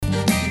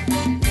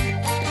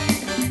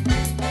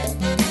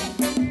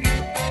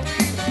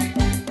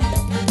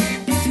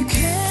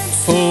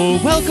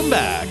Oh, welcome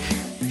back.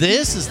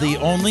 This is the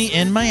Only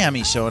in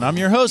Miami show, and I'm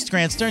your host,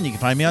 Grant Stern. You can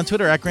find me on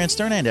Twitter at Grant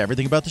Stern and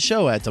everything about the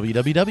show at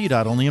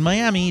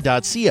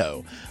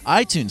www.onlyinmiami.co.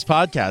 iTunes,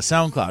 podcast,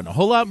 SoundCloud, and a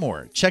whole lot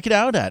more. Check it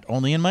out at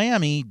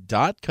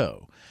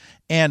onlyinmiami.co.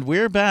 And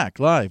we're back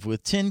live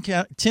with Tim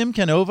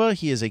Canova.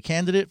 He is a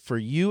candidate for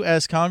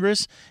U.S.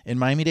 Congress in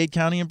Miami-Dade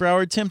County and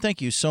Broward. Tim, thank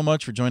you so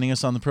much for joining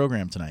us on the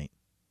program tonight.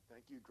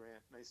 Thank you,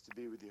 Grant. Nice to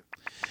be with you.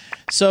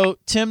 So,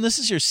 Tim, this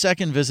is your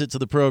second visit to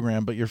the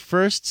program, but your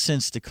first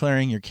since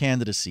declaring your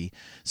candidacy.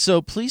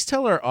 So please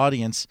tell our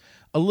audience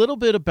a little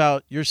bit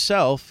about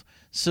yourself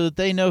so that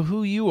they know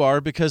who you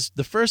are, because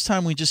the first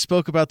time we just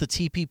spoke about the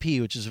TPP,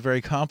 which is a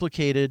very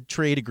complicated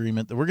trade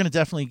agreement that we're going to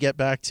definitely get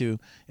back to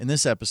in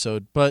this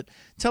episode. But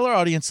tell our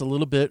audience a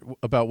little bit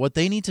about what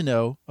they need to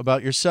know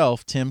about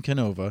yourself, Tim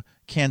Canova,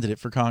 candidate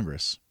for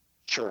Congress.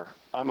 Sure.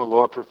 I'm a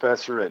law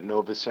professor at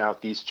Nova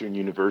Southeastern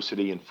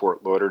University in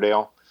Fort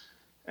Lauderdale.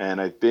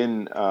 And I've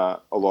been a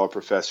law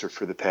professor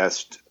for the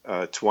past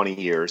 20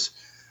 years.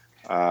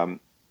 My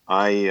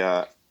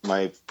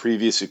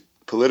previous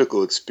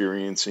political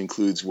experience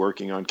includes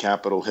working on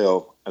Capitol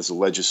Hill as a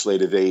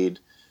legislative aide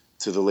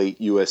to the late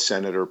U.S.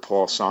 Senator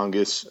Paul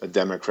Tsongas, a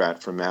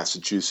Democrat from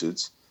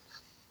Massachusetts.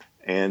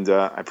 And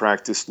I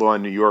practiced law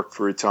in New York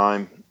for a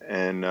time.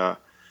 And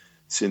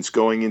since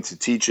going into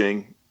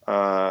teaching,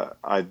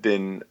 I've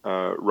been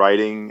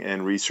writing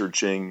and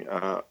researching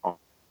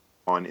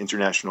on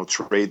international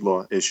trade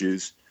law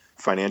issues,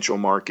 financial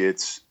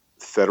markets,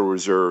 Federal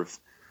Reserve.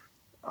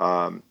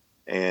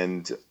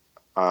 And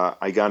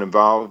I got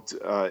involved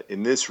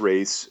in this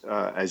race,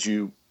 as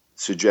you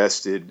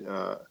suggested.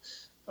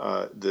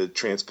 The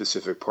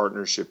Trans-Pacific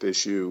Partnership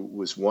issue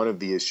was one of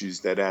the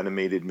issues that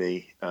animated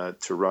me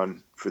to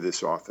run for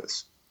this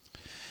office.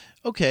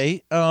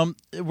 Okay,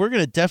 we're going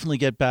to definitely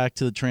get back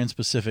to the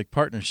Trans-Pacific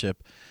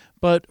Partnership,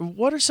 but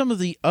what are some of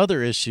the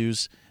other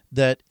issues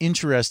that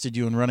interested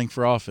you in running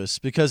for office?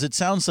 Because it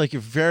sounds like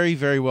you're very,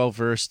 very well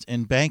versed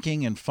in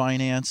banking and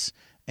finance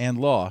and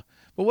law.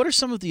 But what are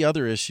some of the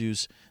other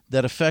issues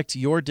that affect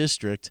your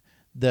district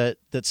that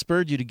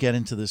spurred you to get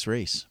into this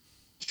race?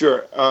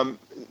 Sure.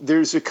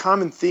 There's a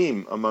common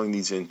theme among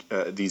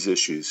these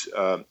issues.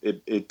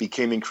 It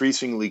became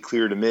increasingly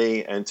clear to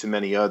me and to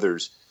many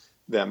others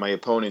that my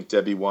opponent,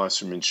 Debbie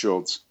Wasserman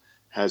Shultz,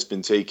 has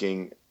been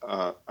taking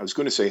I was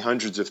going to say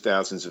hundreds of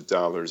thousands of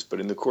dollars,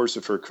 but in the course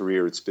of her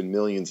career, it's been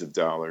millions of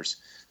dollars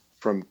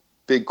from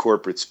big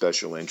corporate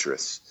special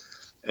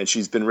interests. And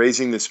she's been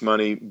raising this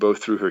money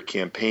both through her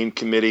campaign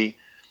committee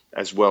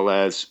as well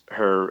as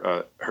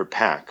her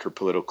PAC, her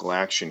Political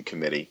Action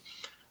Committee.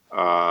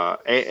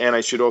 And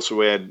I should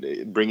also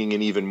add, bringing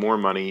in even more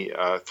money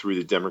through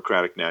the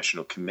Democratic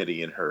National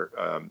Committee in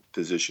her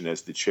position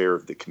as the chair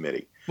of the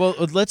committee. Well,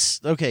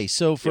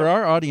 so for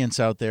our audience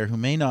out there who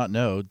may not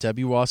know,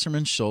 Debbie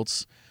Wasserman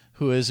Shultz,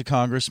 who is a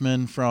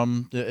congressman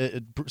from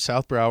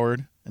South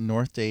Broward and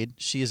North Dade,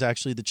 she is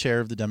actually the chair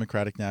of the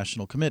Democratic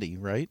National Committee,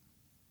 right?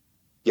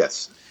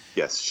 Yes.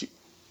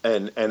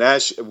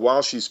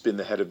 While she's been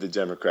the head of the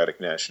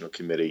Democratic National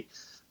Committee,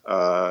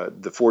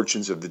 the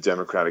fortunes of the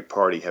Democratic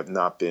Party have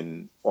not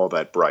been all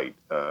that bright.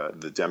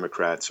 The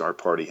Democrats, our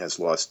party, has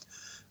lost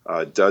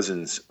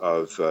dozens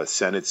of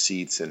Senate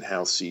seats and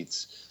House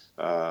seats.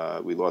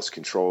 We lost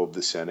control of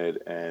the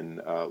Senate and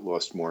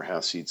lost more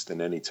House seats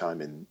than any time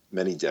in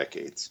many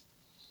decades.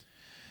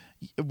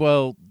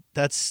 Well,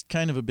 that's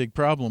kind of a big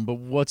problem, but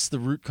what's the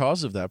root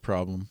cause of that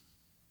problem?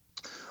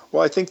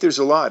 Well, I think there's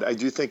a lot. I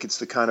do think it's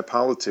the kind of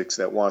politics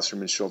that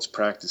Wasserman Schultz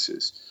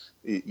practices.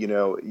 You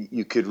know,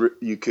 you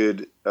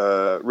could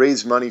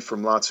raise money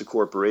from lots of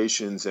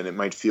corporations and it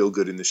might feel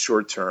good in the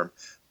short term.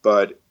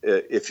 But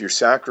if you're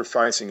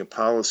sacrificing a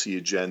policy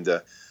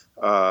agenda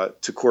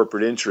to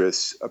corporate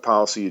interests, a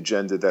policy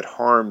agenda that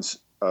harms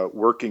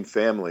working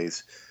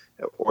families,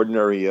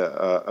 ordinary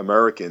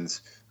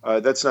Americans,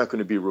 that's not going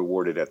to be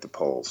rewarded at the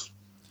polls.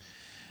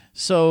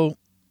 So,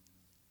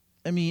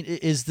 I mean,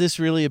 is this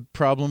really a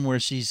problem where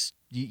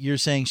you're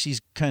saying she's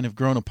kind of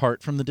grown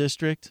apart from the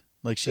district?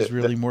 Like she's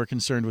really more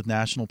concerned with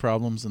national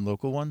problems than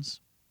local ones?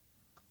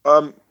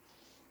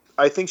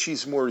 I think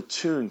she's more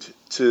attuned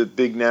to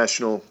big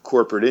national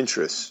corporate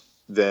interests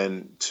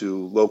than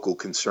to local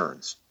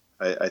concerns.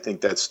 I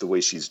think that's the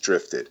way she's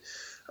drifted.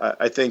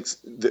 I think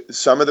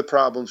some of the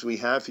problems we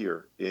have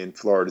here in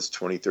Florida's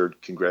 23rd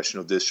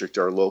Congressional District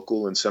are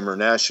local and some are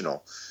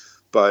national.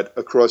 But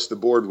across the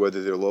board,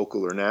 whether they're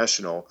local or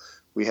national,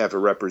 we have a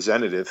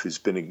representative who's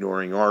been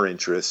ignoring our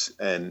interests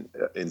and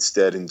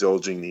instead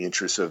indulging the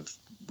interests of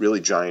really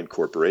giant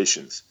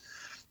corporations.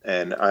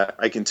 And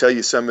I can tell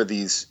you some of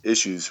these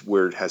issues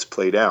where it has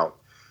played out.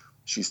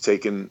 She's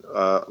taken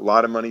a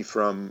lot of money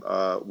from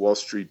Wall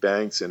Street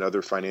banks and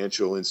other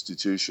financial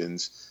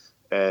institutions,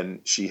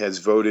 and she has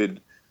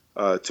voted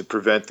to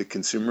prevent the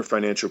Consumer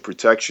Financial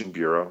Protection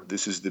Bureau.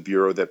 This is the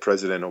bureau that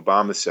President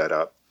Obama set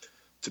up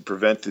to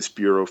prevent this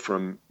bureau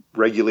from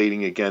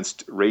regulating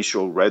against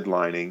racial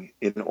redlining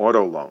in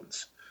auto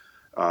loans.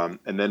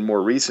 And then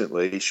more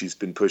recently, she's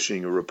been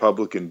pushing a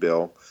Republican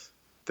bill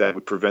that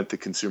would prevent the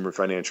Consumer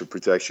Financial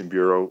Protection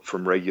Bureau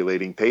from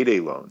regulating payday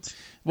loans.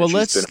 Well,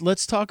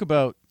 let's talk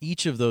about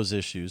each of those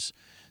issues.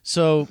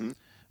 So,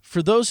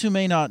 for those who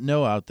may not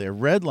know out there,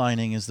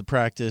 redlining is the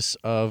practice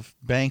of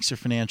banks or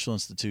financial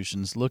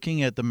institutions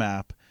looking at the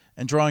map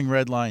and drawing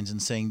red lines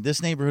and saying,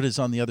 this neighborhood is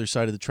on the other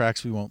side of the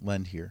tracks, we won't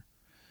lend here.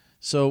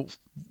 So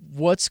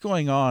what's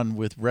going on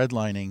with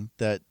redlining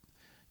that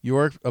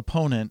your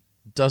opponent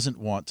doesn't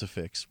want to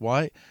fix?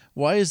 Why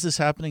is this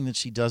happening that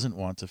she doesn't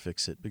want to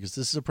fix it? Because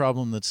this is a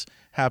problem that's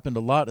happened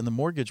a lot in the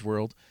mortgage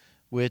world,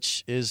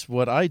 which is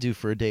what I do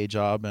for a day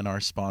job and our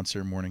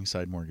sponsor,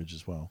 Morningside Mortgage,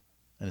 as well.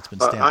 And it's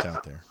been stamped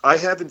out there. I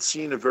haven't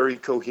seen a very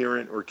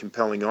coherent or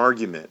compelling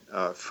argument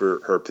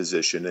for her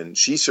position, and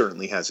she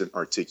certainly hasn't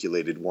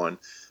articulated one.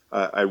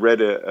 I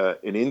read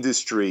an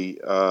industry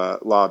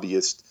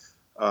lobbyist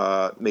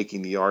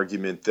making the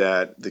argument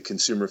that the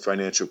Consumer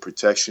Financial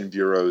Protection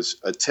Bureau's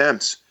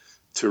attempts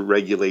to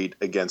regulate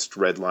against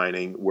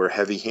redlining were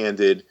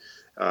heavy-handed,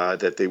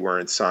 that they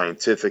weren't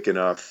scientific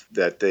enough,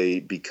 that they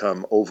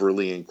become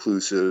overly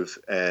inclusive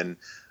and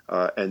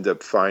end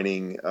up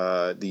finding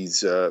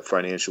these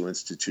financial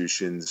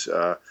institutions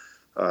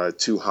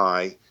too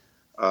high.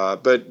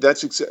 But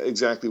that's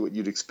exactly what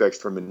you'd expect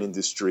from an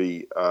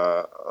industry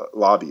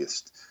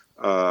lobbyist.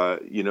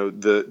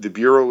 The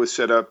Bureau was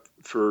set up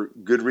for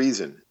good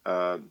reason.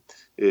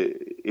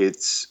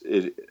 It's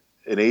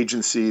an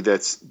agency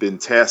that's been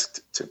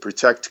tasked to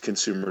protect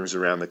consumers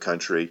around the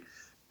country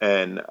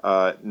and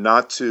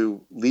not to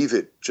leave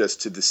it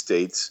just to the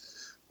states.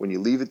 When you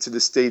leave it to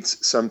the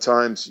states,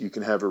 sometimes you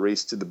can have a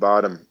race to the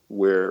bottom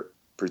where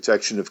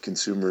protection of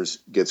consumers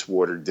gets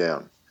watered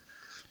down.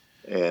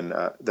 And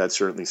that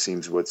certainly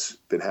seems what's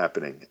been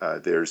happening.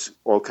 There's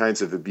all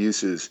kinds of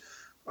abuses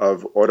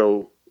of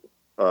auto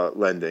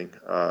lending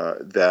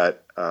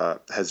that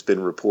has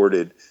been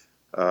reported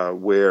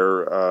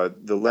where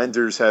the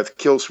lenders have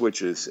kill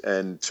switches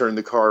and turn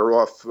the car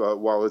off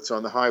while it's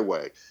on the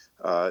highway.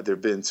 There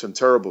have been some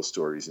terrible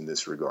stories in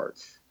this regard.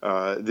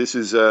 This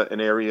is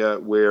an area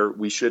where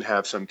we should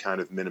have some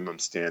kind of minimum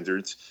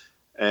standards.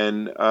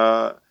 And,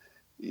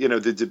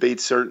 the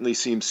debate certainly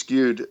seems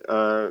skewed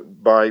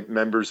by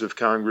members of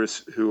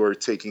Congress who are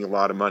taking a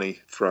lot of money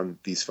from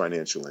these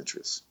financial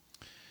interests.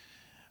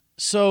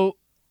 So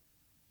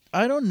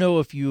I don't know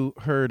if you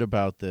heard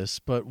about this,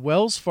 but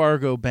Wells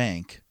Fargo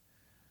Bank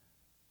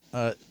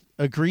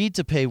agreed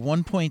to pay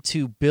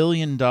 $1.2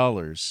 billion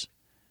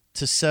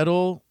to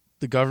settle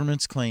the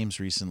government's claims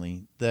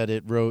recently that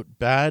it wrote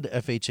bad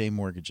FHA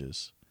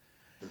mortgages.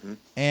 Mm-hmm.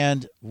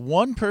 And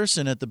one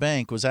person at the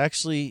bank was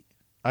actually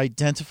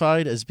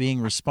identified as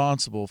being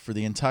responsible for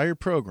the entire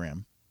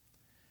program.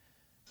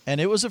 And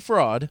it was a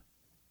fraud.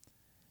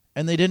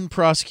 And they didn't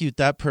prosecute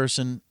that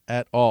person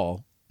at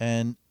all.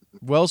 And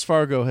Wells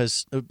Fargo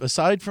has,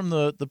 aside from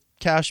the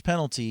cash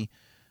penalty,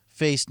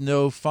 faced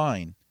no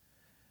fine.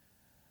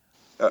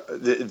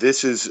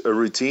 This is a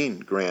routine,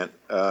 Grant.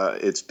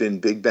 It's been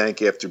big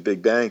bank after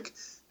big bank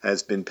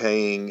has been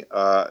paying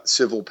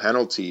civil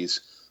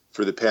penalties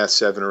for the past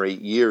 7 or 8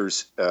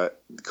 years,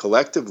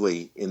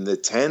 collectively in the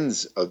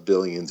tens of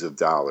billions of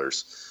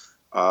dollars.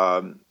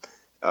 And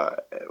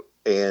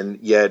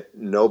yet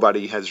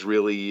nobody has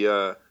really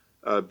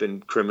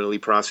been criminally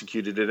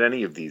prosecuted at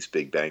any of these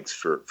big banks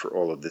for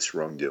all of this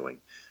wrongdoing.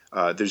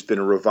 There's been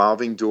a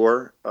revolving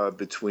door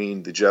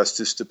between the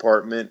Justice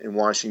Department in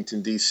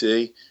Washington,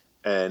 D.C.,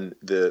 and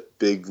the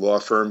big law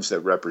firms that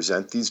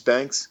represent these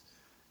banks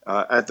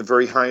at the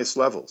very highest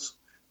levels.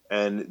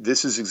 And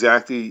this is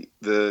exactly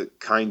the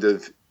kind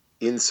of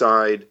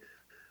inside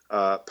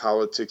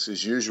politics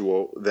as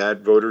usual that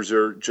voters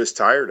are just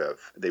tired of.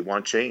 They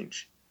want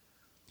change.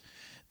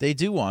 They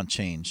do want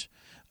change.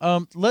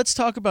 Let's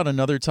talk about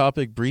another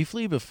topic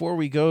briefly before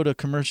we go to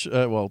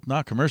commercial,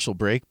 not commercial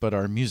break, but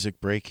our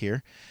music break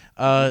here.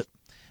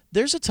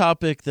 There's a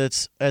topic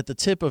that's at the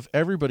tip of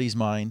everybody's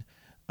mind,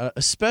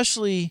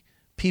 especially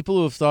people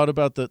who have thought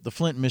about the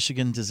Flint,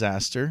 Michigan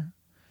disaster.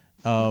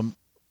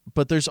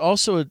 But there's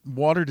also a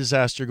water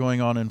disaster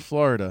going on in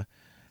Florida.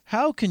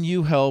 How can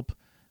you help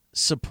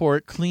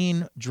support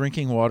clean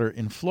drinking water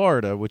in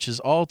Florida, which is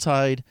all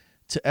tied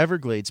to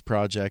Everglades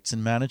projects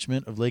and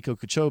management of Lake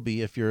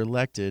Okeechobee if you're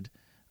elected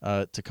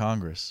to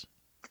Congress?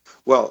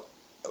 Well,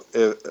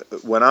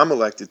 when I'm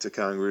elected to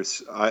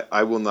Congress,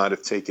 I will not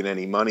have taken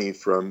any money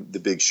from the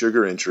big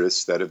sugar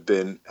interests that have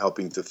been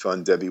helping to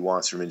fund Debbie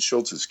Wasserman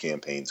Shultz's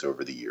campaigns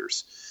over the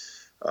years.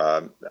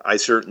 I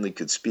certainly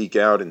could speak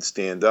out and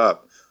stand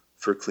up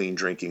for clean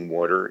drinking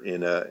water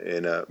in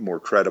a more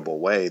credible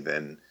way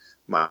than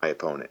my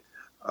opponent.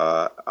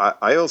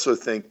 I also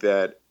think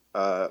that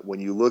when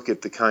you look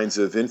at the kinds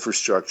of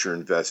infrastructure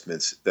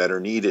investments that are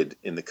needed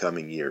in the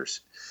coming years,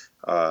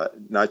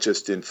 not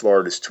just in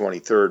Florida's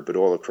 23rd, but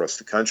all across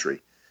the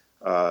country,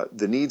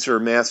 the needs are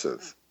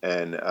massive.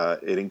 And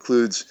it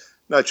includes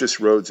not just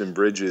roads and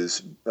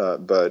bridges,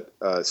 but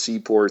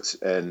seaports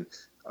and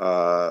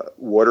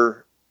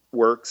water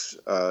works,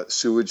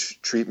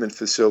 sewage treatment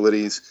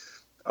facilities,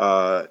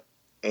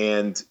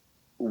 and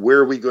where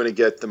are we going to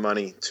get the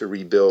money to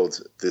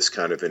rebuild this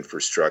kind of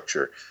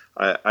infrastructure?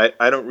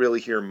 I don't really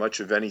hear much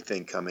of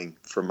anything coming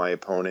from my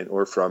opponent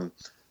or from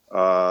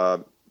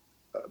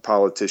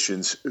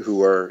politicians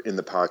who are in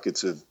the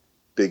pockets of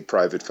big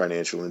private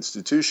financial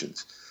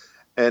institutions.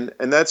 And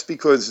that's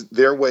because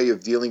their way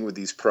of dealing with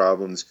these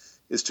problems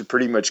is to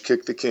pretty much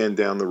kick the can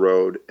down the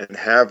road and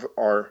have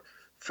our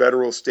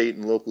federal, state,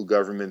 and local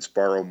governments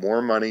borrow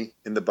more money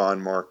in the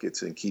bond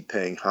markets and keep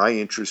paying high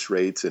interest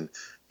rates and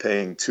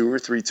paying 2 or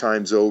 3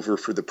 times over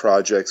for the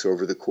projects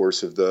over the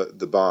course of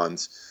the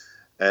bonds.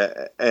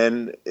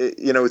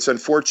 It's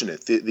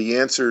unfortunate. The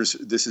answers,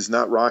 this is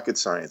not rocket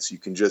science. You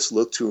can just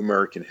look to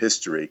American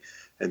history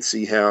and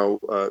see how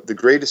the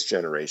greatest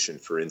generation,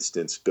 for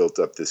instance, built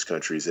up this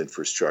country's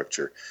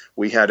infrastructure.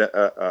 We had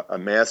a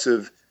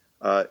massive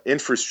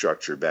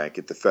infrastructure bank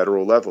at the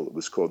federal level. It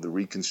was called the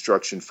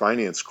Reconstruction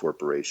Finance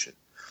Corporation.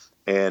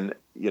 And,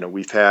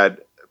 we've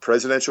had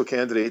presidential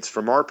candidates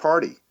from our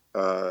party,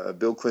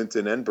 Bill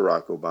Clinton and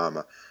Barack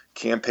Obama,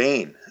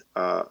 campaign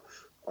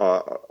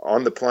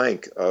on the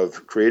plank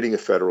of creating a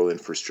federal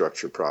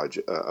infrastructure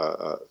project,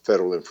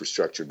 federal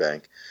infrastructure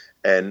bank,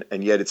 and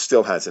yet it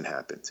still hasn't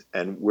happened.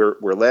 And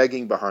we're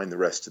lagging behind the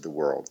rest of the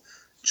world.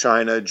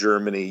 China,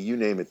 Germany, you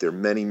name it. There are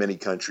many, many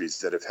countries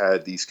that have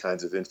had these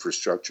kinds of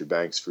infrastructure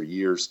banks for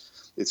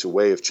years. It's a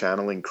way of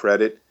channeling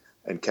credit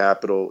and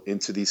capital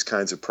into these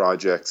kinds of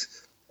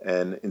projects.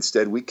 And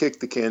instead, we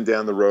kick the can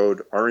down the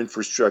road. Our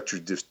infrastructure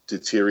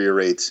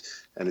deteriorates,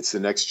 and it's the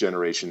next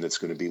generation that's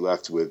going to be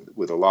left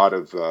with a lot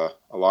of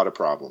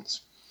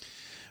problems.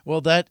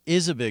 Well, that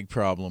is a big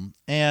problem.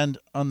 And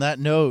on that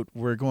note,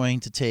 we're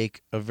going to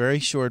take a very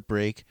short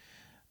break.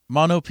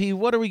 Mono P,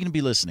 what are we going to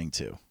be listening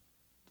to?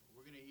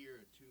 We're going to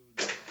hear a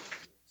tune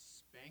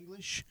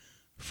Spanglish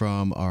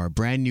from our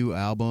brand new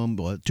album,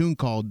 a tune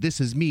called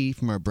This Is Me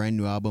from our brand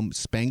new album,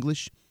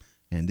 Spanglish.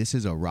 And this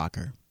is a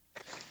rocker.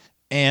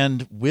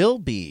 And we'll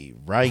be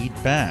right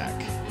back.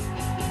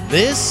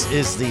 This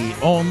is the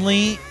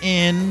Only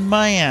in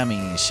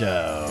Miami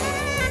show.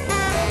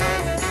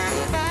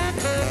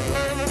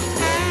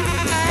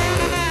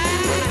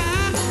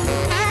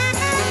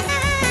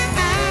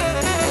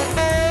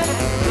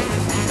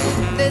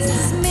 This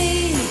is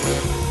me.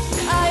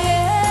 I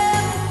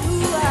am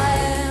who I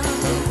am.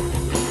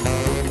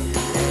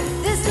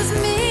 This is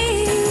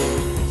me.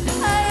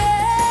 I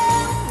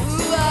am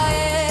who I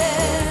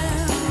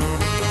am.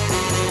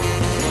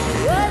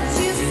 What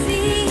you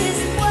see is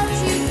what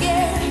you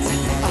get.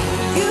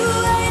 You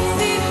ain't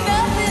seen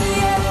nothing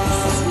yet.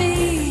 This is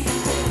me.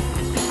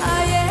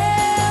 I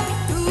am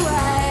who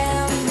I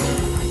am.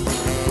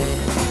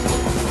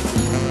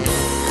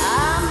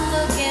 I'm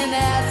looking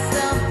at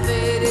some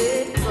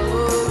faded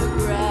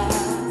photographs.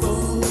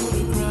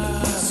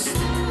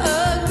 A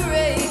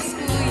grade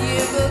school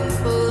yearbook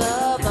full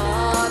of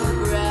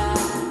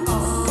autographs.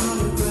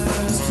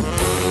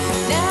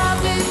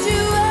 Now did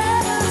you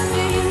ever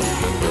see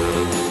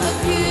a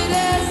kid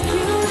as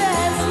cute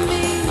as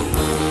me?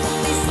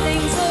 These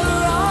things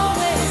are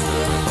always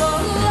good for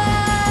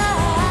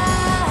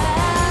laughs.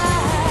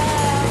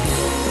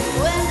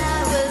 When I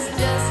was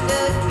just a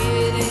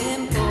kid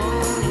in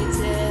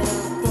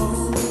ponytails,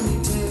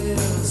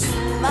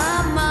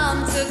 my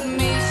mom took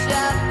me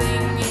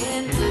shopping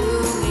in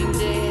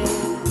Bloomingdale.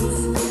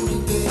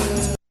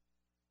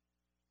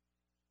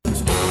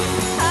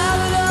 How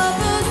would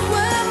others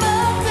wear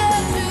my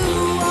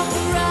tattoo, walk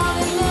around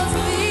in those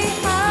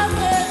beehive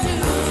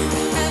tattoos,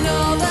 and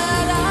all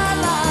that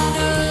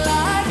eyeliner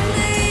like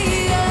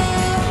Cleopatra?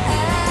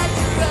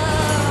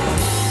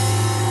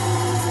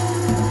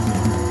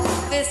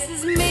 This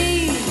is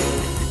me.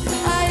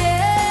 I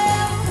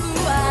am who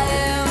I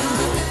am.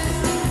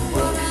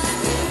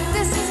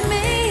 This is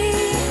me.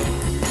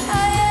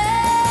 I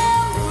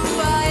am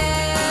who I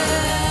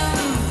am.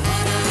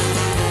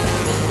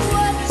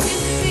 What you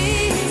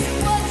see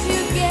is what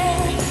you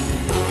get.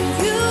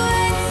 You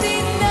ain't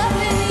seen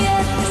nothing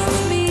yet. This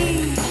is me.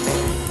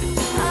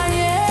 I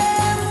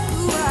am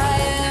who I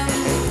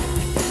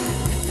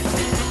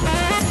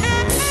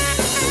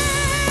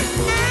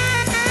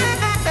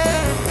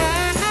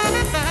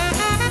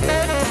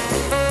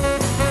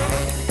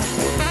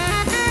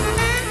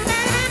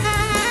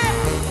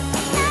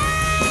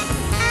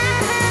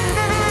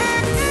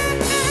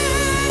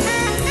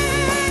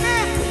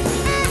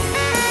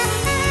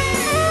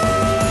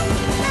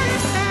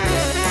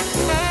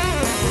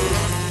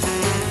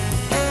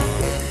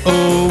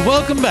Oh,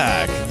 welcome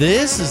back.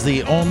 This is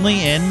the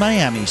Only in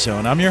Miami show,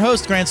 and I'm your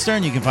host, Grant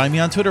Stern. You can find me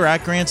on Twitter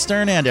at Grant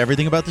Stern and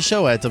everything about the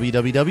show at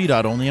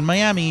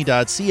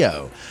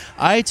www.onlyinmiami.co.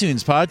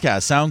 iTunes,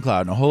 podcast,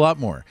 SoundCloud, and a whole lot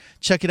more.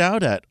 Check it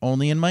out at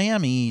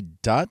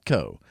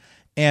onlyinmiami.co.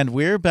 And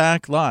we're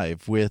back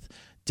live with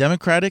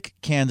Democratic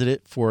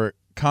candidate for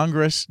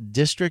Congress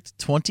District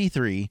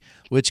 23,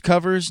 which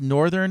covers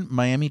northern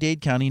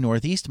Miami-Dade County,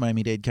 northeast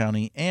Miami-Dade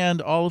County,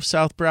 and all of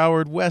South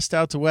Broward, west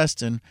out to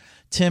Weston,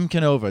 Tim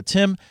Canova.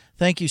 Tim,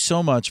 thank you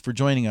so much for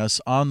joining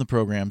us on the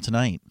program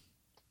tonight.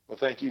 Well,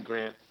 thank you,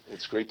 Grant.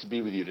 It's great to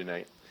be with you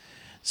tonight.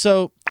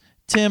 So,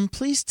 Tim,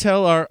 please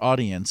tell our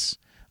audience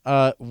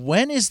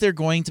When is there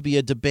going to be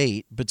a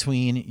debate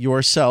between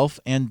yourself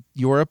and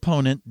your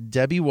opponent,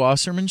 Debbie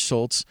Wasserman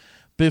Shultz,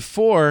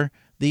 before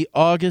the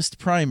August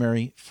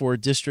primary for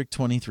District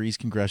 23's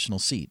congressional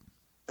seat?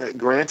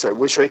 Grant, I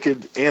wish I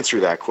could answer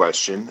that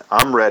question.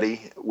 I'm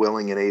ready,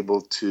 willing, and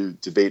able to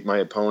debate my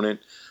opponent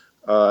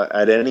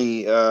at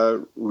any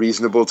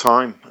reasonable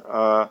time.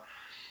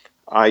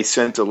 I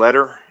sent a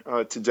letter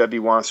to Debbie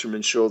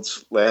Wasserman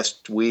Shultz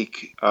last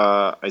week.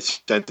 I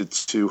sent it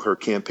to her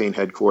campaign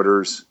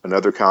headquarters,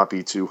 another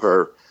copy to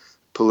her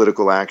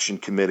political action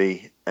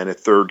committee, and a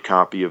third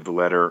copy of the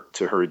letter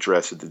to her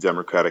address at the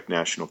Democratic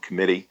National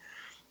Committee.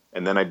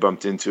 And then I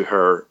bumped into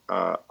her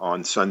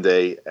on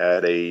Sunday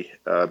at a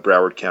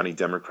Broward County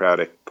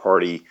Democratic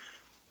Party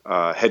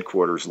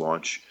headquarters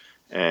launch.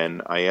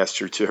 And I asked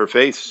her to her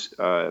face.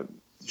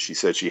 She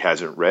said she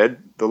hasn't read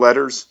the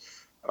letters.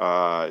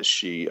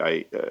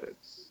 I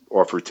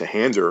offered to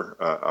hand her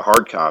a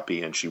hard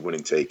copy, and she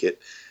wouldn't take it.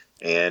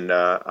 And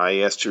I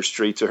asked her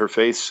straight to her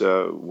face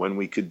when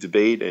we could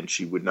debate, and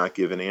she would not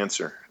give an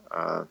answer.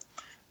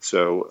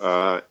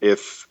 So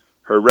if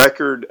her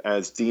record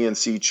as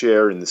DNC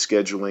chair in the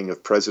scheduling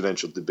of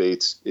presidential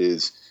debates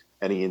is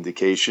any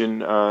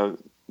indication,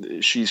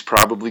 she's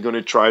probably going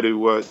to try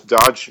to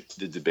dodge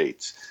the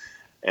debates.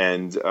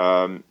 And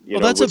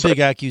that's a big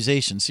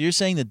accusation. So you're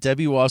saying that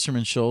Debbie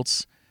Wasserman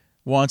Shultz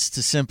wants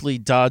to simply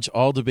dodge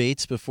all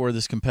debates before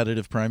this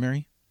competitive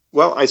primary?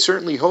 Well, I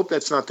certainly hope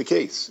that's not the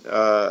case.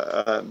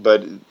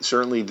 But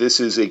certainly this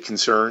is a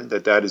concern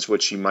that is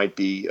what she might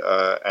be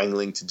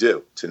angling to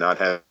do, to not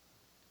have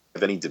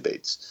any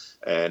debates.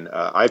 And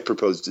I've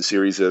proposed a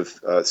series of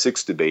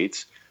 6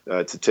 debates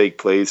to take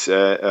place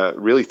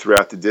really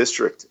throughout the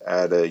district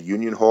at a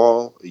union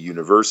hall, a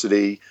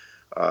university,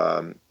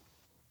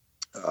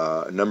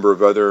 a number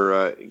of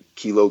other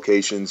key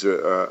locations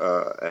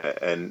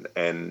and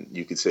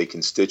you could say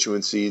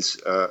constituencies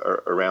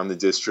around the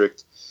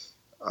district,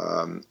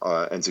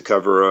 and to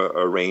cover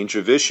a range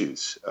of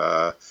issues.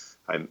 I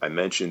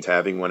mentioned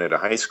having one at a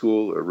high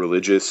school, a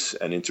religious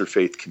and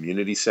interfaith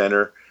community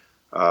center,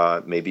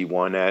 maybe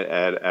one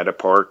at a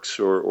parks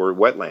or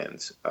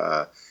wetlands.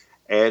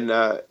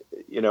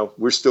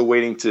 We're still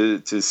waiting to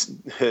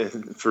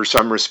for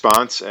some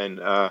response. And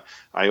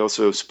I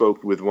also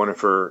spoke with one of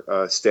her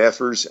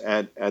staffers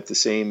at the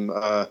same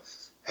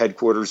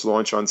headquarters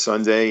launch on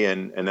Sunday,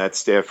 and that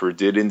staffer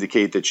did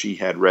indicate that she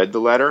had read the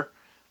letter,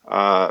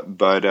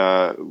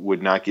 but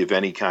would not give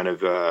any kind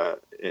of an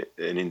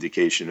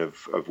indication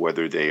of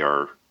whether they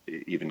are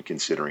even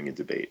considering a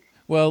debate.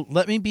 Well,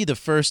 let me be the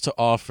first to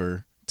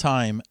offer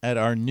time at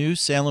our new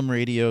Salem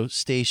radio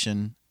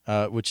station,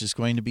 which is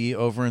going to be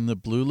over in the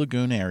Blue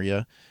Lagoon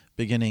area,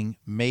 beginning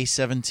May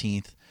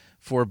 17th,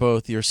 for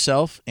both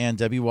yourself and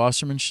Debbie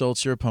Wasserman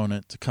Shultz, your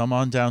opponent, to come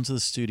on down to the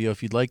studio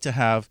if you'd like to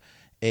have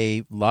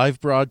a live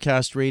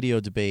broadcast radio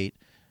debate.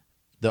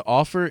 The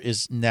offer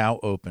is now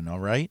open, all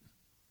right?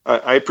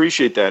 I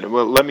appreciate that.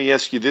 Well, let me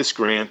ask you this,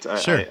 Grant.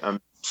 Sure.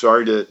 I'm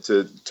sorry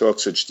to talk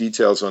such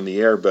details on the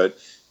air, but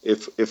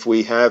if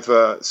we have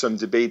some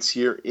debates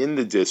here in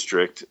the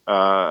district,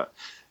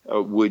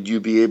 would you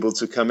be able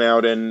to come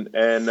out and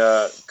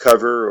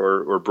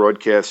cover or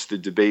broadcast the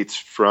debates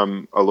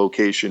from a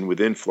location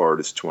within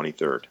Florida's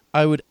 23rd?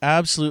 I would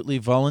absolutely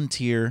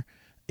volunteer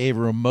a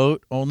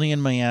remote, only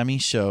in Miami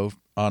show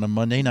on a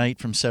Monday night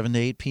from 7 to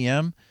 8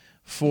 p.m.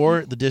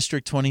 for the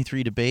District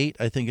 23 debate.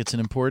 I think it's an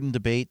important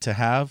debate to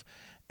have.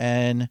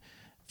 And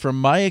from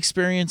my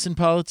experience in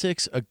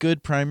politics, a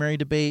good primary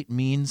debate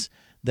means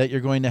that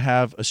you're going to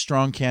have a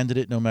strong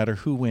candidate no matter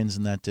who wins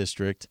in that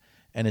district.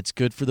 And it's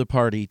good for the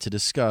party to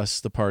discuss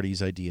the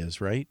party's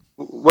ideas, right?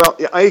 Well,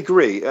 I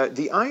agree.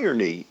 The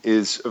irony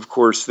is, of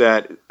course,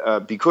 that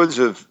because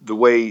of the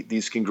way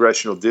these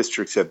congressional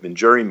districts have been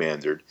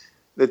gerrymandered,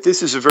 that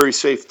this is a very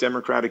safe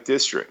Democratic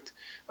district.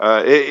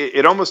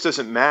 It almost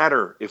doesn't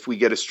matter if we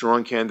get a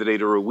strong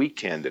candidate or a weak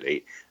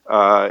candidate.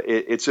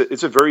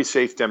 It's a very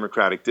safe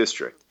Democratic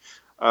district.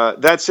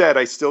 That said,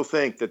 I still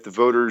think that the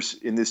voters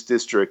in this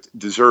district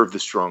deserve the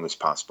strongest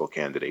possible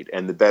candidate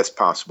and the best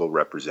possible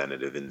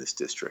representative in this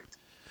district.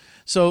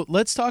 So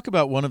let's talk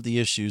about one of the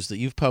issues that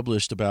you've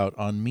published about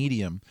on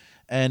Medium.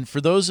 And for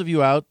those of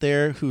you out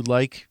there who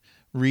like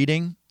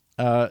reading,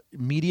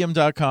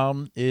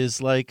 Medium.com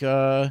is like,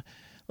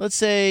 let's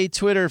say,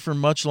 Twitter for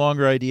much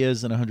longer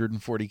ideas than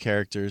 140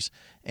 characters.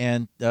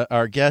 And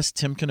our guest,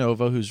 Tim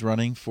Canova, who's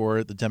running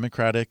for the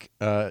Democratic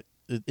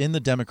in the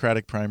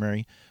Democratic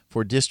primary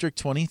for District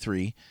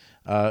 23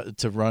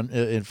 to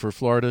run for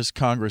Florida's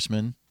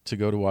congressman to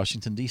go to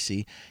Washington,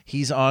 D.C.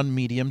 He's on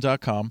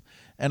Medium.com.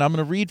 And I'm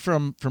going to read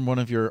from one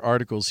of your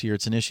articles here.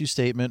 It's an issue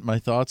statement, my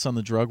thoughts on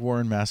the drug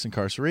war and mass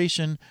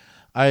incarceration.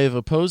 I have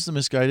opposed the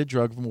misguided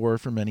drug war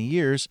for many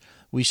years.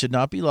 We should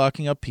not be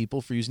locking up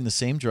people for using the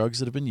same drugs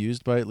that have been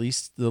used by at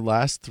least the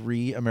last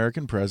 3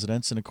 American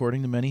presidents, and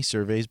according to many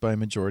surveys, by a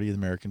majority of the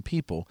American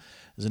people.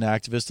 As an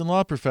activist and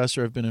law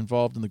professor, I've been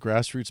involved in the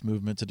grassroots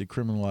movement to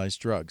decriminalize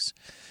drugs.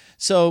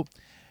 So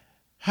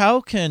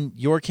how can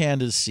your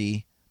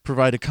candidacy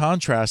provide a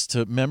contrast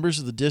to members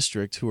of the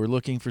district who are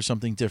looking for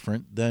something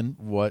different than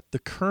what the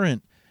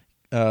current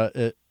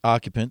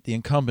occupant, the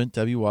incumbent,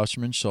 Debbie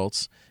Wasserman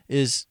Shultz,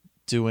 is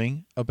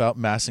doing about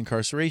mass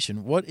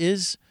incarceration. What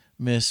is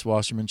Miss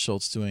Wasserman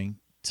Shultz doing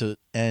to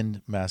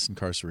end mass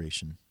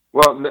incarceration?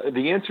 Well,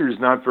 the answer is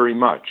not very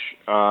much.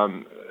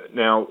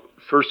 Now,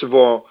 first of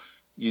all,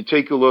 you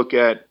take a look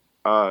at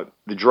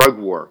the drug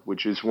war,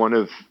 which is one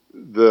of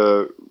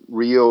the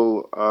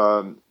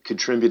real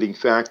contributing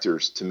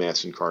factors to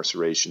mass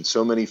incarceration.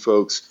 So many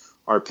folks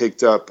are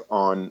picked up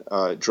on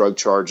drug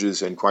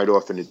charges, and quite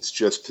often it's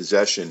just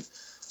possession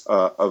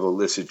of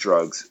illicit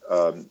drugs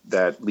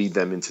that lead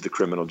them into the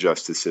criminal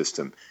justice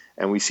system.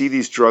 And we see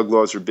these drug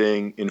laws are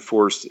being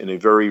enforced in a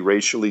very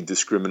racially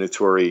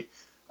discriminatory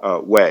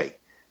way,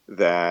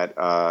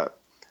 that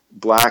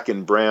black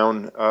and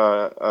brown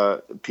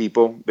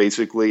people,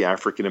 basically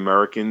African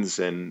Americans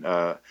and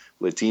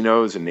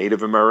Latinos and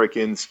Native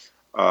Americans,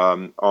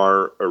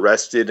 are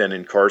arrested and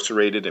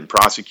incarcerated and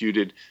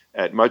prosecuted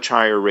at much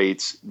higher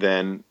rates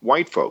than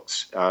white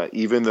folks,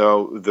 even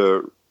though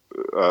the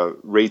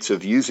rates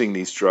of using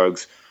these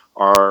drugs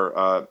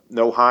are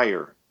no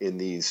higher in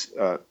these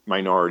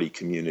minority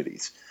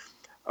communities.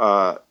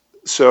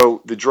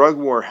 So the drug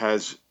war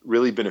has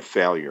really been a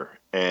failure,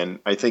 and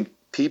I think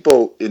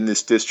people in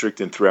this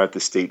district and throughout the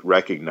state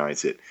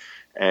recognize it.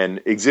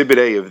 And Exhibit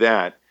A of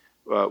that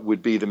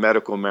would be the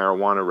medical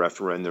marijuana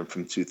referendum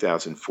from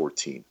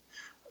 2014.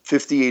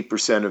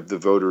 58% of the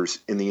voters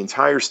in the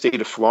entire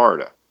state of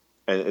Florida,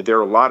 and there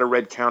are a lot of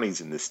red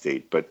counties in this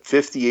state, but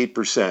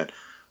 58%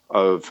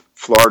 of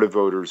Florida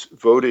voters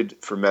voted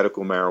for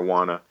medical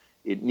marijuana.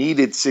 It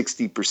needed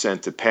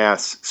 60% to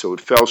pass, so it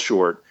fell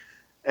short.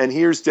 And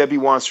here's Debbie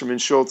Wasserman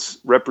Shultz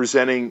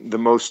representing the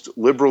most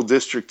liberal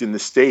district in the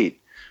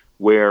state,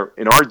 where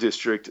in our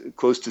district,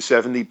 close to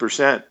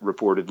 70%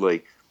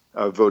 reportedly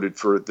voted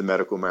for the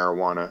medical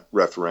marijuana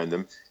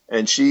referendum.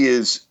 And she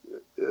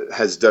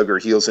has dug her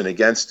heels in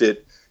against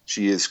it.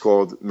 She has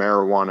called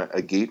marijuana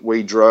a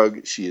gateway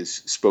drug. She has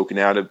spoken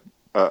out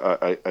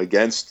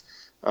against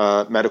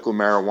medical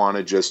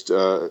marijuana just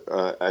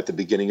at the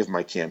beginning of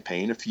my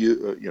campaign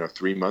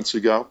 3 months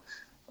ago.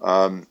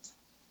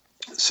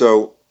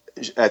 So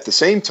at the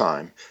same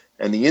time,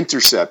 and The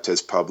Intercept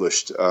has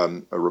published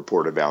a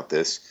report about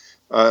this,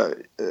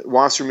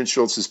 Wasserman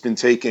Shultz has been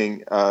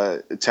taking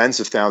tens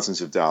of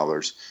thousands of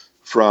dollars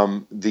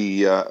from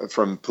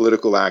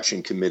political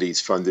action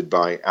committees funded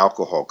by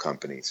alcohol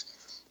companies.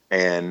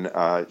 And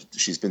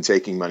she's been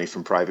taking money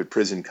from private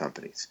prison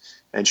companies.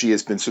 And she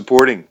has been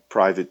supporting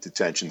private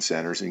detention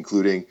centers,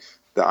 including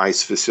the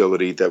ICE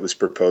facility that was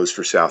proposed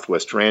for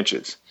Southwest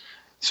Ranches.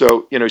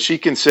 So, she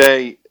can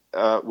say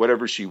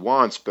whatever she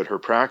wants, but her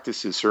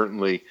practices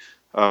certainly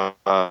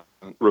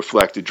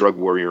reflect a drug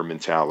warrior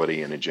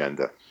mentality and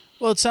agenda.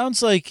 Well, it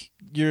sounds like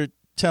you're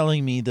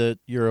telling me that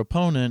your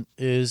opponent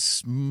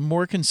is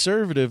more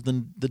conservative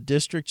than the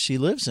district she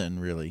lives in,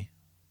 really.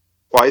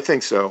 Well, I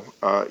think so.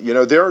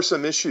 There are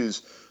some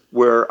issues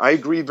where I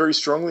agree very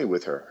strongly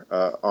with her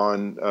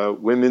on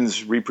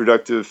women's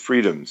reproductive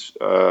freedoms,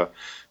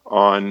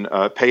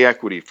 on pay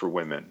equity for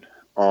women,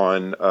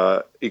 on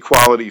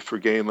equality for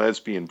gay and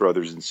lesbian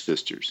brothers and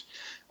sisters.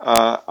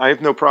 I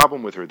have no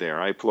problem with her there.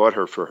 I applaud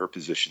her for her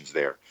positions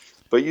there.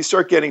 But you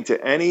start getting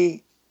to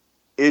any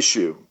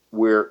issue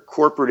where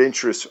corporate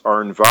interests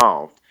are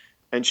involved,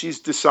 and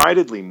she's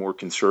decidedly more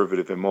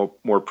conservative and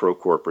more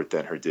pro-corporate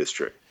than her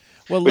district.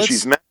 Well, but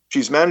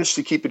she's managed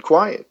to keep it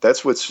quiet.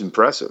 That's what's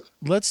impressive.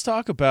 Let's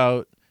talk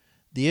about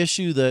the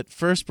issue that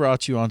first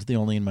brought you onto the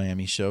Only in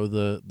Miami show,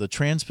 the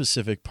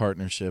Trans-Pacific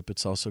Partnership.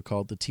 It's also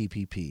called the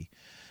TPP.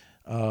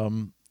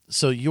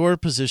 So your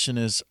position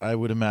is, I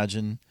would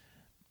imagine,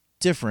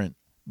 different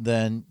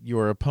than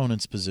your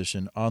opponent's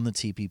position on the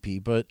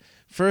TPP. But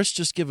first,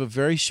 just give a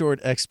very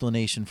short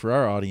explanation for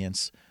our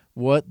audience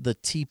what the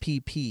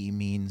TPP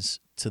means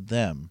to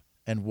them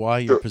and why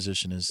your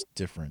position is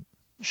different.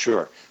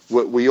 Sure.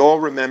 We all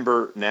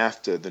remember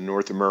NAFTA, the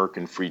North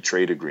American Free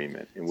Trade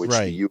Agreement, in which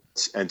the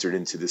U.S. entered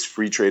into this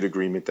free trade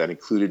agreement that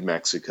included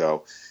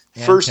Mexico.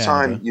 And first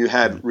Canada. Time you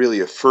had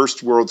really a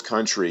first world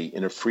country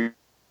in a free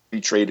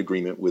trade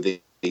agreement with a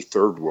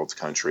third world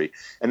country.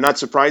 And not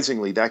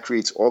surprisingly, that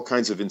creates all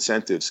kinds of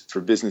incentives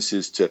for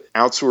businesses to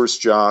outsource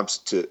jobs,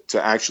 to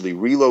actually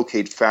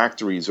relocate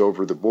factories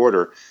over the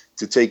border,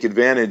 to take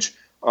advantage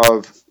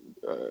of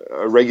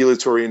a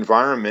regulatory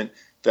environment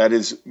that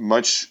is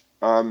much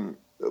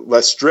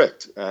less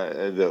strict.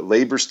 The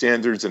labor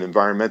standards and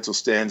environmental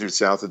standards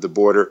south of the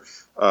border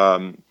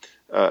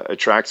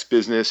attracts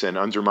business and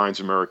undermines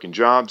American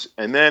jobs.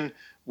 And then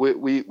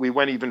we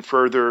went even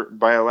further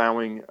by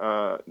allowing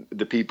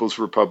the People's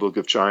Republic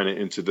of China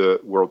into the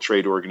World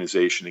Trade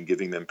Organization and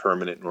giving them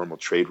permanent normal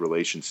trade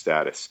relation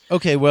status.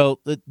 Okay, well,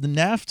 the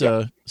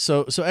NAFTA,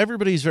 so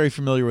everybody's very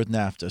familiar with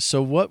NAFTA.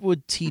 So what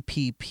would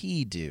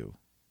TPP do?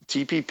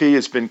 TPP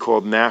has been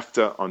called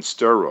NAFTA on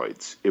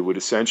steroids. It would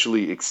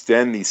essentially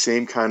extend the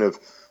same kind of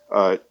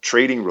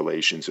trading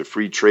relations, a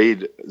free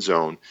trade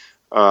zone,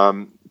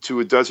 to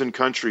a dozen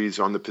countries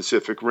on the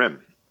Pacific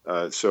Rim.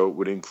 So it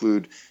would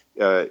include,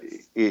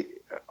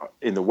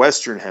 in the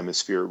Western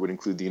Hemisphere, it would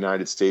include the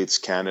United States,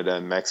 Canada,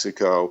 and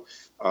Mexico,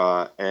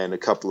 and a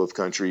couple of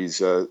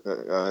countries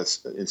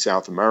in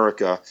South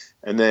America.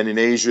 And then in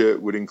Asia,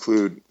 it would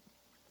include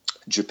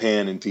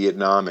Japan and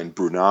Vietnam and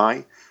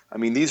Brunei. I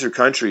mean, these are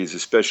countries,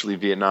 especially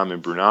Vietnam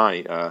and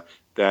Brunei,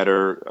 that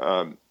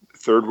are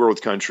third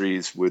world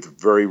countries with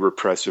very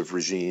repressive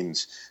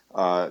regimes.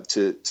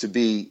 To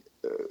be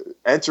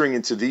entering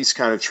into these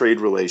kind of trade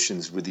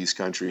relations with these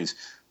countries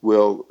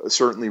will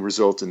certainly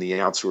result in the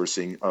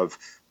outsourcing of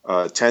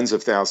tens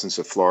of thousands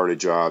of Florida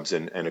jobs,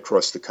 and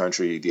across the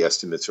country, the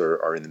estimates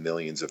are in the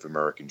millions of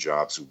American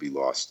jobs will be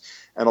lost.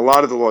 And a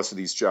lot of the loss of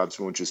these jobs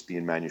won't just be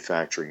in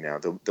manufacturing now;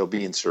 they'll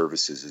be in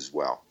services as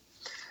well.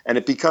 And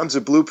it becomes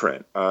a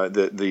blueprint.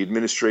 The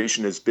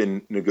administration has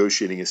been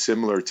negotiating a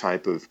similar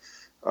type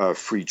of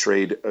free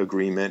trade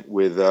agreement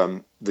with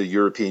the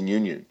European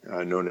Union,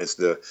 known as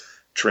the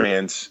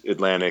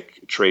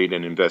Transatlantic Trade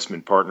and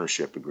Investment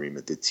Partnership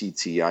Agreement, the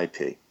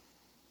TTIP.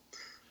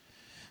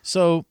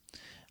 So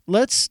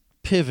let's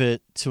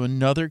pivot to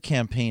another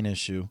campaign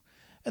issue.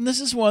 And this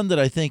is one that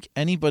I think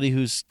anybody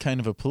who's kind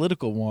of a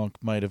political wonk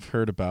might have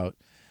heard about.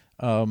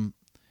 I'm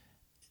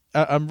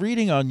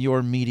reading on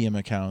your Medium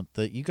account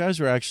that you guys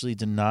were actually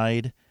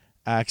denied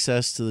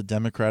access to the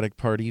Democratic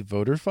Party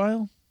voter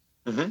file.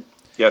 Mm-hmm.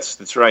 Yes,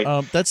 that's right.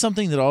 That's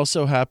something that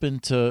also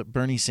happened to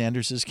Bernie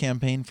Sanders'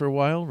 campaign for a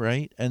while,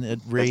 right? And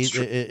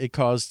it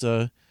caused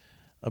a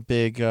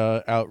big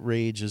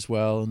outrage as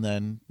well, and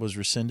then was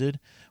rescinded.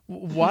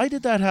 Why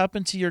did that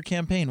happen to your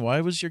campaign? Why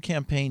was your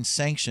campaign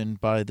sanctioned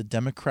by the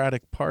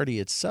Democratic Party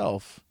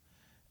itself?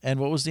 And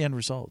what was the end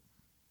result?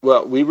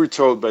 Well, we were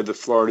told by the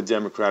Florida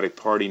Democratic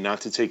Party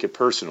not to take it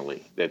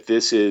personally, that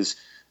this is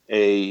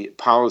a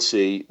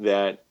policy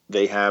that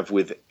they have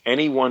with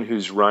anyone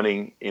who's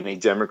running in a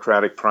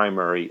Democratic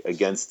primary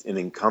against an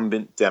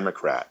incumbent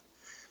Democrat,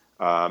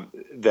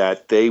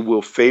 that they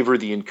will favor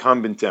the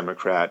incumbent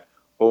Democrat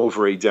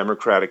over a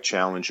Democratic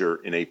challenger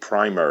in a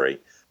primary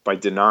by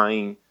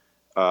denying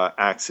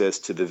access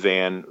to the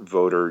VAN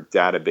voter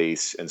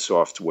database and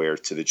software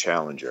to the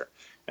challenger.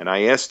 And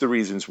I asked the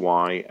reasons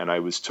why, and I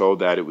was told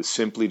that it was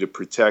simply to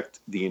protect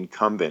the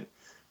incumbent,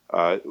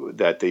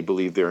 that they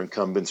believe their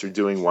incumbents are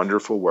doing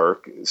wonderful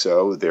work,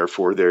 so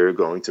therefore they're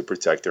going to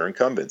protect their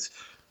incumbents.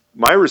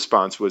 My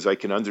response was, I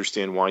can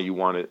understand why you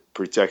want to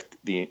protect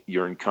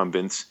your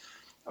incumbents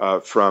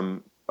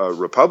from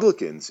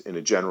Republicans in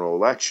a general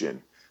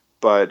election,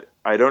 but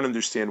I don't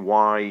understand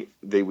why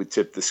they would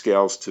tip the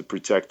scales to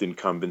protect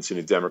incumbents in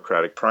a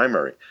Democratic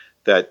primary.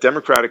 That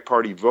Democratic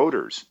Party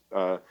voters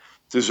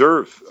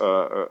deserve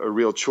a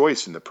real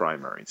choice in the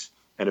primaries.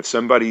 And if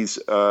somebody's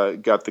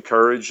got the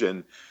courage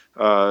and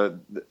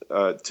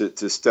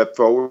to step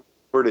forward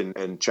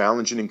and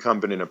challenge an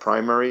incumbent in a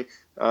primary,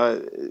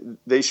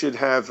 they should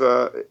have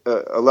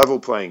a level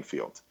playing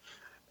field.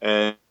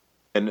 And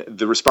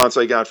the response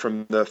I got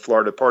from the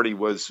Florida party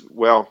was,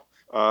 well,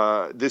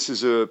 this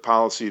is a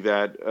policy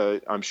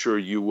that I'm sure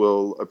you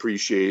will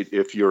appreciate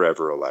if you're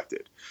ever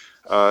elected.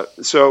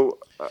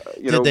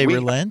 Did they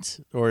relent?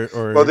 Or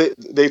Well,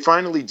 they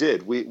finally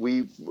did.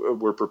 We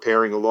were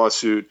preparing a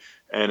lawsuit,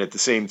 and at the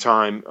same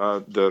time,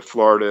 the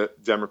Florida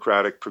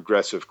Democratic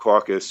Progressive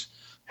Caucus,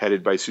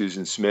 headed by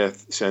Susan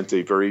Smith, sent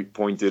a very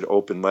pointed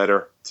open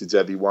letter to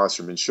Debbie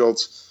Wasserman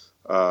Shultz.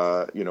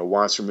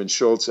 Wasserman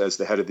Shultz, as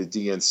the head of the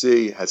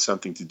DNC, has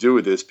something to do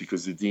with this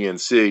because the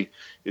DNC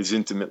is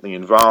intimately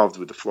involved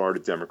with the Florida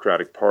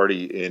Democratic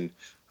Party in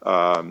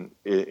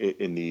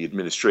the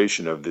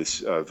administration of this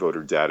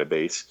voter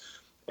database.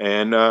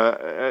 And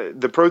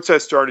the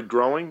protest started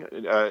growing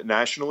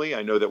nationally.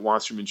 I know that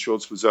Wasserman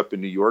Shultz was up in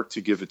New York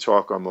to give a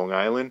talk on Long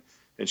Island,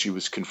 and she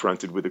was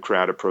confronted with a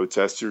crowd of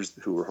protesters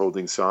who were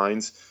holding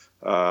signs,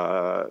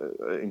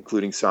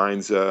 including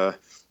signs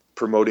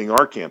promoting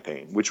our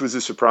campaign, which was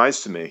a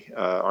surprise to me.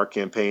 Our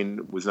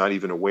campaign was not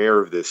even aware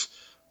of this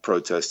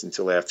protest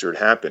until after it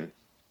happened.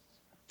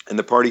 And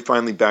the party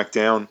finally backed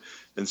down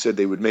and said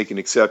they would make an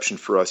exception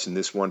for us in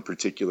this one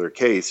particular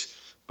case,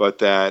 but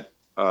that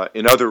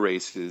in other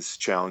races,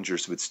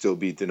 challengers would still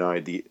be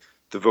denied the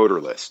voter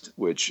list,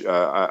 which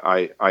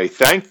I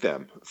thank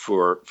them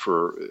for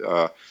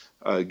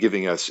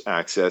giving us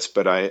access.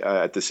 But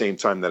at the same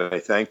time that I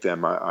thank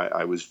them,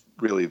 I was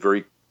really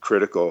very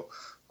critical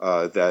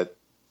that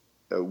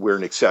we're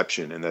an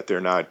exception and that they're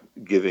not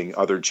giving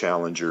other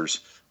challengers,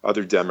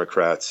 other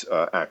Democrats,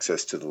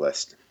 access to the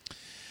list.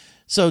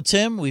 So,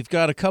 Tim, we've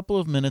got a couple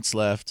of minutes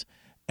left,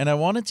 and I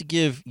wanted to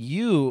give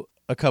you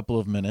a couple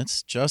of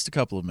minutes, just a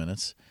couple of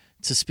minutes,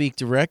 to speak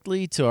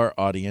directly to our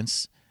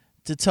audience,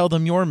 to tell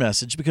them your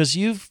message, because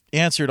you've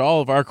answered all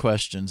of our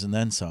questions and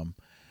then some.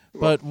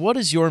 But what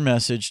is your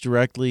message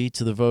directly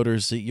to the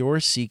voters that you're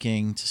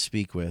seeking to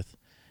speak with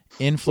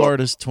in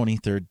Florida's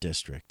 23rd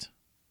District?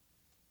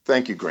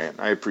 Thank you, Grant.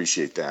 I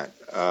appreciate that.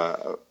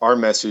 Our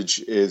message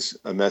is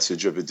a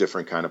message of a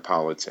different kind of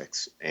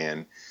politics.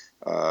 And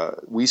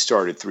we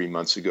started 3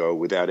 months ago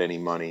without any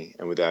money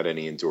and without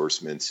any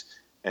endorsements.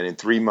 And in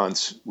 3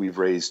 months, we've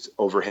raised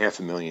over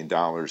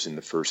 $500,000 in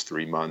the first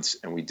 3 months,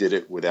 and we did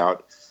it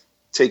without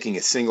taking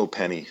a single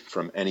penny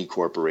from any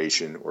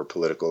corporation or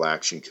political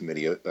action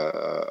committee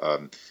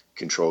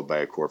controlled by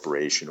a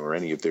corporation or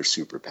any of their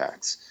super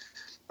PACs.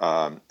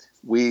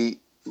 We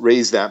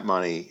raised that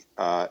money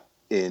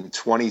in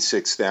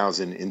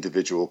 26,000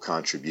 individual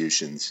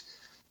contributions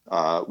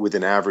with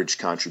an average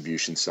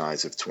contribution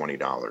size of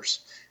 $20.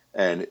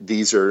 And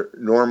these are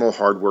normal,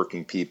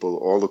 hardworking people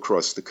all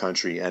across the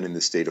country and in the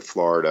state of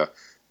Florida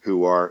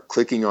who are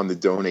clicking on the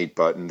donate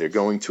button. They're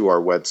going to our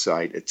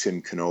website at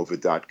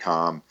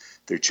timcanova.com.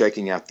 They're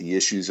checking out the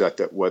issues at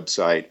that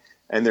website,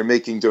 and they're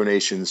making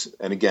donations,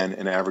 and again,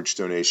 an average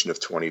donation of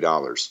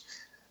 $20.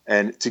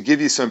 And to give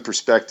you some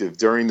perspective,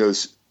 during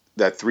that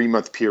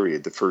 3-month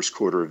period, the first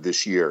quarter of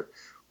this year,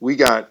 we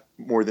got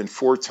more than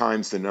 4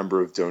 times the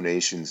number of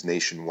donations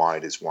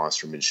nationwide as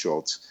Wasserman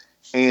Shultz.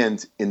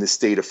 And in the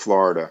state of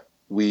Florida,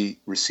 we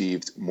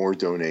received more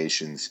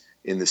donations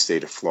in the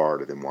state of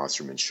Florida than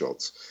Wasserman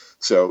Shultz.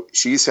 So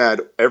she's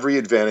had every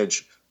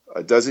advantage,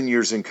 a dozen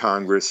years in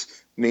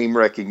Congress, name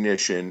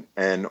recognition,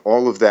 and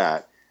all of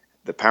that,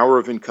 the power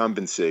of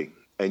incumbency.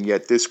 And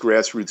yet this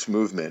grassroots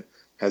movement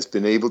has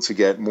been able to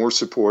get more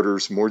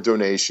supporters, more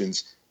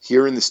donations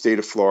here in the state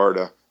of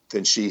Florida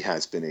than she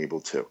has been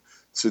able to.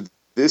 So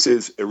this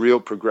is a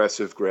real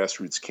progressive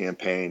grassroots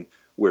campaign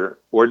where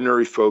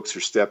ordinary folks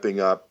are stepping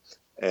up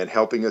and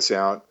helping us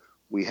out.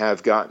 We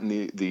have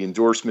gotten the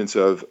endorsements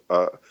of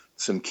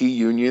some key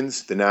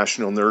unions, the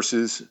National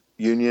Nurses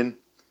Union,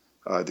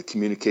 the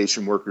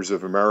Communication Workers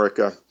of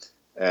America,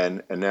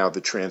 and now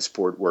the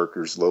Transport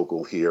Workers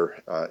local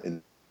here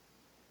in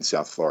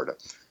South Florida.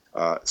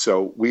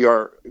 So we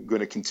are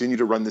going to continue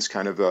to run this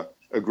kind of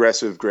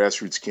aggressive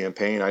grassroots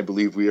campaign. I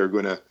believe we are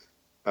going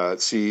to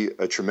see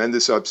a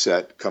tremendous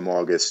upset come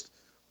August.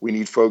 We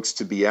need folks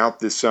to be out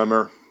this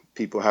summer.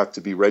 People have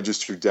to be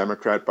registered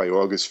Democrat by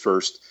August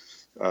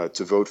 1st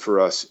to vote for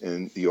us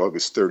in the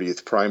August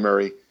 30th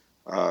primary.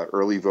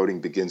 Early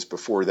voting begins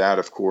before that,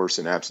 of course,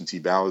 and absentee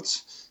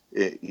ballots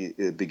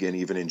begin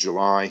even in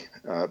July.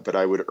 But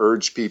I would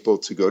urge people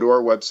to go to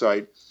our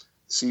website,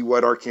 see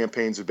what our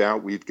campaign's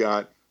about. We've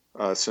got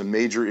some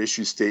major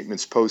issue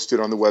statements posted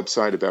on the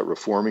website about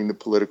reforming the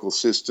political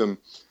system,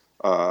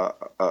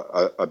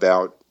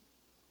 about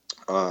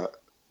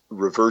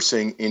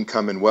reversing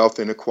income and wealth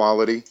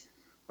inequality,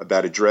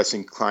 about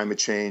addressing climate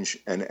change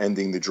and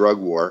ending the drug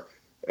war.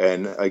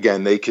 And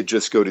again, they could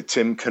just go to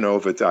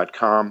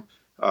timcanova.com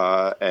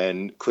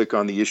and click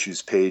on the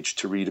issues page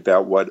to read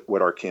about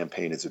what our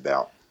campaign is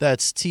about.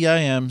 That's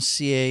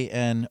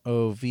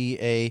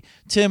TimCanova.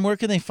 Tim, where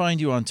can they find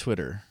you on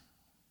Twitter?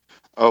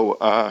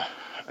 I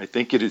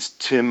think it is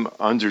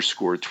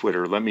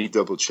Tim_Twitter. Let me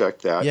double check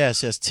that.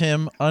 Yes,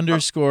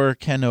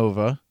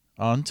 Tim_Canova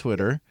on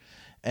Twitter.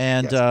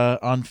 And Yes.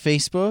 On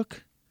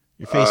Facebook,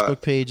 your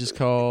Facebook page is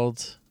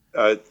called...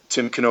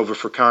 Tim Canova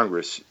for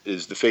Congress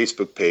is the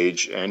Facebook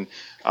page. And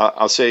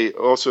I'll say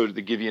also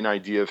to give you an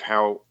idea of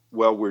how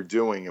well we're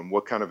doing and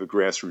what kind of a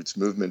grassroots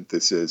movement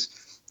this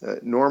is.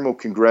 Normal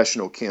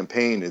congressional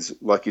campaign is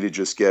lucky to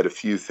just get a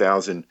few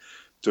thousand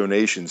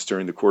donations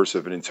during the course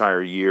of an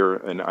entire year.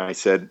 And I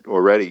said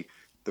already,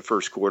 the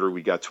first quarter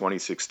we got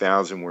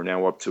 26,000. We're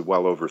now up to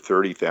well over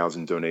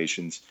 30,000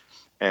 donations.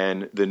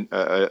 And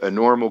a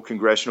normal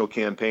congressional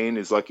campaign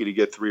is lucky to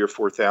get 3,000 or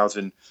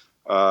 4,000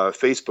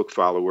 Facebook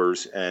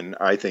followers, and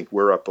I think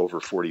we're up over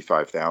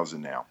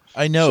 45,000 now.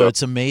 I know,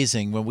 it's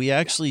amazing. When we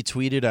actually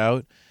tweeted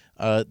out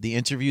the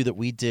interview that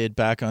we did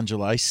back on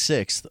July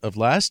 6th of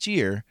last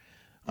year,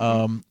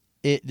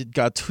 it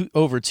got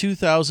over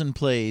 2,000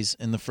 plays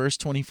in the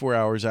first 24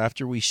 hours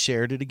after we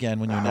shared it again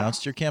when you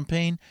announced your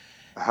campaign.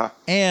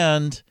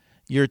 And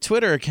your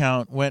Twitter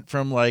account went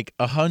from like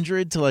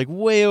 100 to like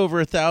way over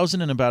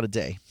 1,000 in about a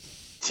day.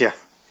 Yeah.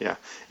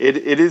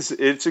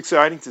 It's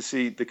exciting to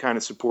see the kind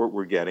of support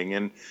we're getting.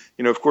 And,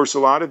 of course, a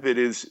lot of it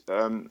is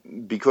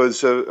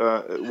because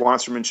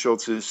Wasserman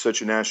Shultz is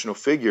such a national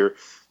figure,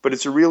 but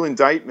it's a real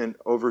indictment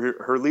over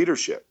her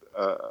leadership,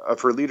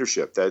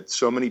 that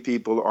so many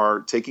people are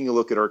taking a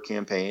look at our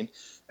campaign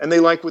and they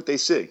like what they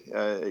see.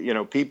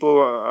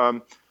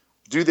 People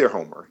do their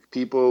homework.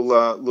 People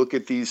look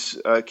at these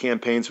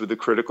campaigns with a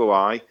critical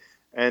eye.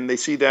 And they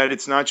see that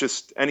it's not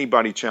just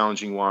anybody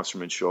challenging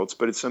Wasserman Shultz,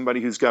 but it's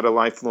somebody who's got a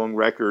lifelong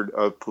record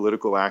of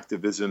political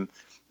activism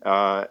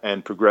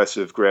and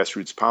progressive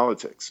grassroots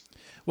politics.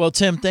 Well,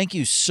 Tim, thank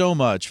you so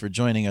much for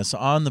joining us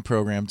on the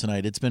program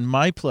tonight. It's been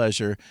my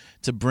pleasure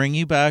to bring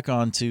you back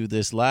onto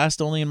this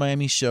last Only in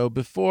Miami show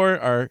before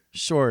our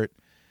short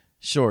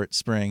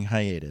spring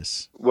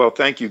hiatus. Well,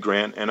 thank you,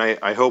 Grant. And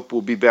I hope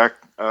we'll be back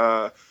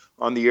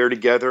on the air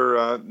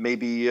together,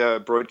 maybe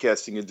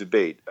broadcasting a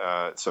debate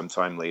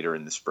sometime later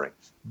in the spring.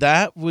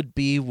 That would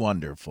be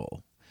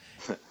wonderful.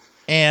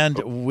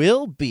 And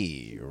we'll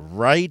be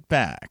right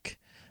back.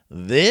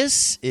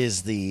 This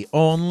is the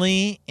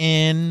Only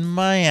in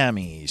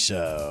Miami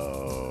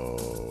show.